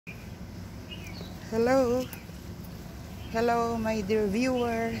Hello. Hello, my dear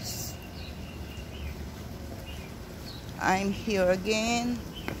viewers. I'm here again.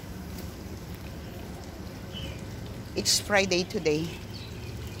 It's Friday today.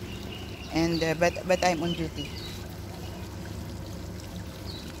 And but I'm on duty.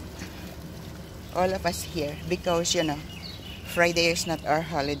 All of us here because Friday is not our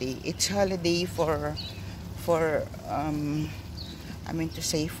holiday. It's holiday for I mean to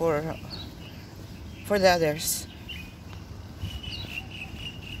say for the others.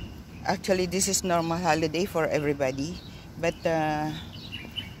 Actually, this is normal holiday for everybody, but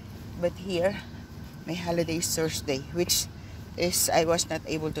here my holiday is Thursday, which is I was not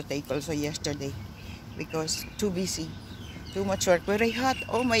able to take also yesterday because too busy, too much work, very hot.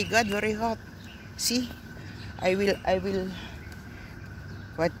 Oh my God, very hot. See, what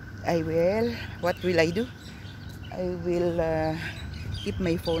will I do? I will keep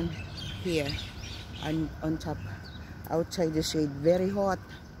my phone here on top, outside the shade, very hot.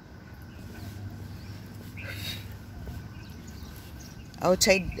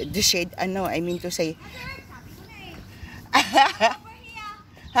 Outside the shade, no, I mean to say. Huh?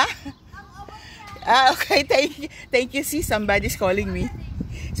 Okay, thank you. See, somebody's calling me.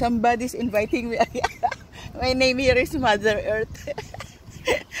 Somebody's inviting me. My name here is Mother Earth.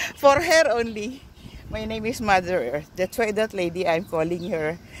 For her only. My name is Mother Earth. That's why that lady, I'm calling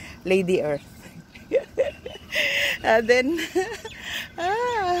her Lady Earth. Then,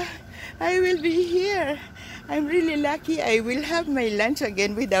 I will be here. I'm really lucky. I will have my lunch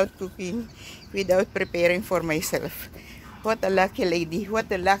again without cooking, without preparing for myself. What a lucky lady.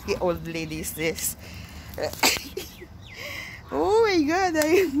 What a lucky old lady is this. Oh my God.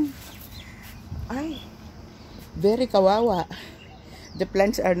 Ay, very kawawa. The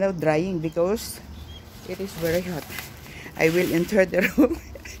plants are now drying because it is very hot. I will enter the room.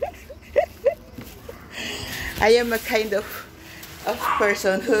 I am a kind of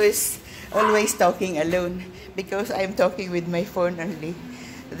person who is always talking alone because I'm talking with my phone only.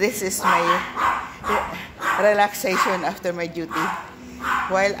 This is my relaxation after my duty.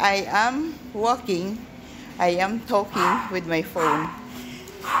 While I am walking, I am talking with my phone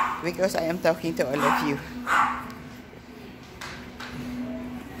because I am talking to all of you.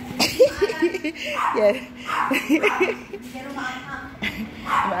 Yeah.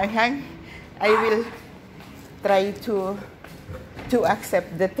 Maanghang. I will try to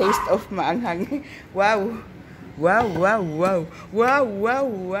accept the taste of maanghang. Wow. Wow, wow, wow. Wow, wow,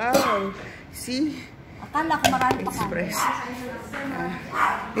 wow. See? Akala ko marami pa Express.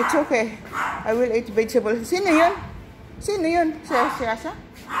 It's okay. I will eat vegetables. Sino yun? Sino yun? Siya?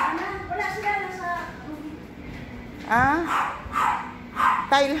 Wala sila nasa...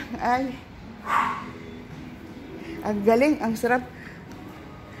 Tay lang. Ay. Ang galing. Ang sarap.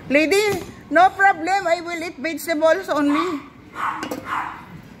 Lady, no problem. I will eat vegetables only.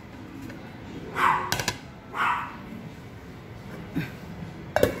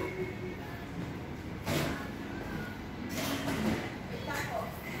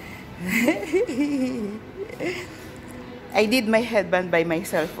 I did my headband by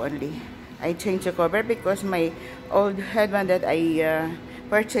myself only. I changed the cover because my old headband that I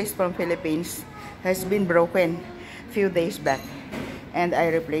purchased from Philippines has been broken few days back, and I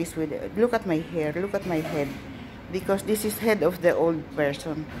replaced with. Look at my hair, look at my head, because this is head of the old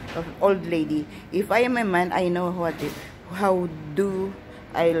person, of old lady. If I am a man, I know how do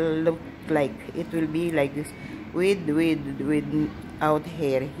I look like. It will be like this, without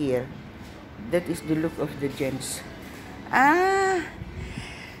hair here. That is the look of the gents.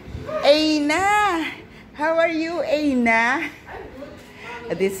 Aina! How are you, Aina?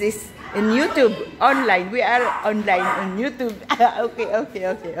 This is in YouTube, online. We are online on YouTube.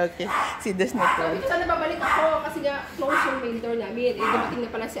 Okay. See, that's not one. Sana babalik ako kasi nga close yung main door namin. Dumating na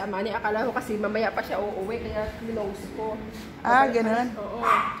pala si Amani. Akala ko kasi mamaya pa siya uuwi kaya close ko. Ganun? Oo.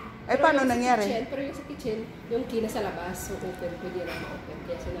 Ay, paano nangyari? Pero yung sa kitchen, yung key nasa labas. So, open. Pwede na ma-open.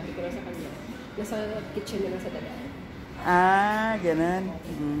 Kaya sinabi ko na sa kanya. Nasa kitchen na lang sa dadaan. Ganun.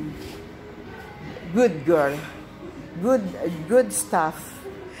 Good girl. Good stuff.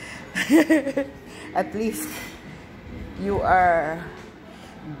 At least you are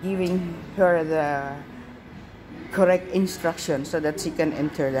giving her the correct instruction so that she can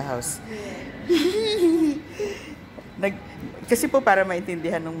enter the house. Kasi po para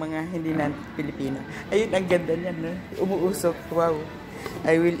maintindihan ng mga hindi na Pilipino. Ayun, ang ganda niyan, no? Umuusok. Wow.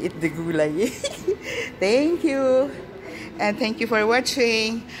 I will eat the gulay. Thank you. And thank you for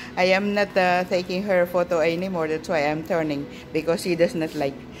watching. I am not taking her photo anymore. That's why I'm turning. Because she does not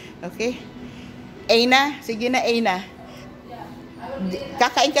like. Okay? Aina? Sige na, Aina.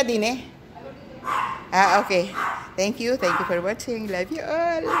 Kakain ka din eh. Okay. Thank you. Thank you for watching. Love you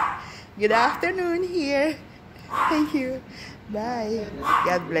all. Good afternoon here. Thank you. Bye.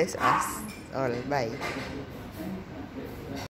 God bless us all. Bye.